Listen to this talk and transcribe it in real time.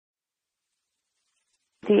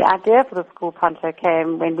The idea for the school poncho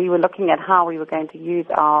came when we were looking at how we were going to use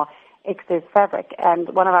our excess fabric. And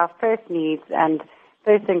one of our first needs and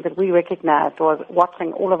first things that we recognized was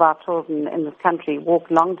watching all of our children in this country walk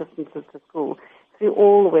long distances to school through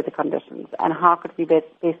all the weather conditions, and how could we best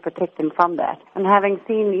protect them from that. And having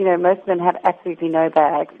seen, most of them have absolutely no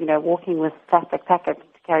bags, walking with plastic packets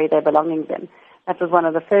to carry their belongings in. That was one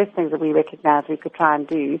of the first things that we recognized we could try and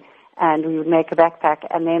do, and we would make a backpack.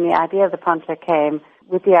 And then the idea of the poncho came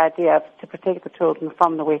with the idea to protect the children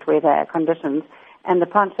from the wet weather conditions. And the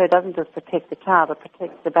poncho doesn't just protect the child, it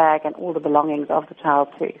protects the bag and all the belongings of the child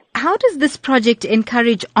too. How does this project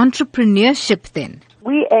encourage entrepreneurship then?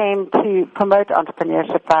 We aim to promote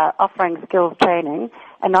entrepreneurship by offering skills training.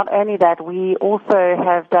 And not only that, we also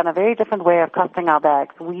have done a very different way of costing our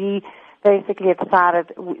bags. We basically have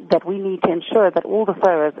decided that we need to ensure that all the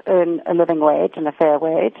sewers earn a living wage and a fair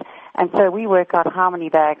wage. And so we work out how many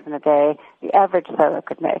bags in a day the average sewer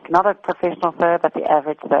could make. Not a professional sewer, but the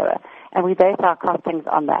average sewer. And we base our costings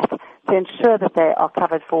on that to ensure that they are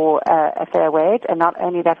covered for a fair wage. And not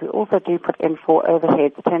only that, we also do put in for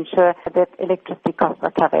overheads to ensure that electricity costs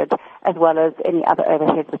are covered, as well as any other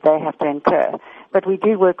overheads that they have to incur. But we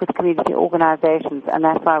do work with community organizations, and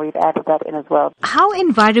that's why we've added that in as well. How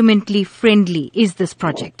environmentally friendly is this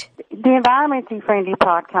project? The environmentally friendly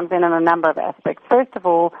part comes in a number of aspects. First of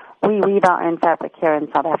all, we weave our own fabric here in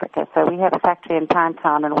South Africa. So we have a factory in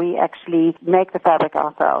Pinetown, and we actually make the fabric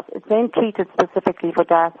ourselves. It's then treated specifically for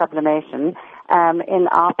dye sublimation in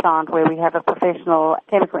our plant, where we have a professional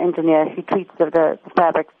chemical engineer who treats the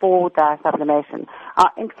fabric for dye sublimation.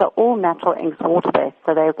 Our inks are all natural inks, water-based,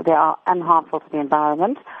 so they are unharmful to the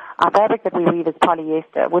environment. Our fabric that we weave is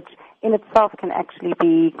polyester, which in itself can actually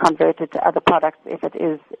be converted to other products if it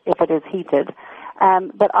is heated.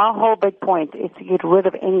 But our whole big point is to get rid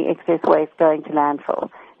of any excess waste going to landfill.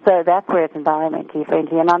 So that's where it's environmentally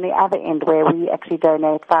friendly. And on the other end, where we actually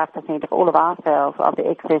donate 5% of all of our sales of the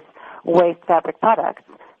excess waste fabric products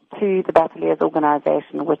to the Bateliers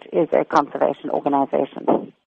organization, which is a conservation organization.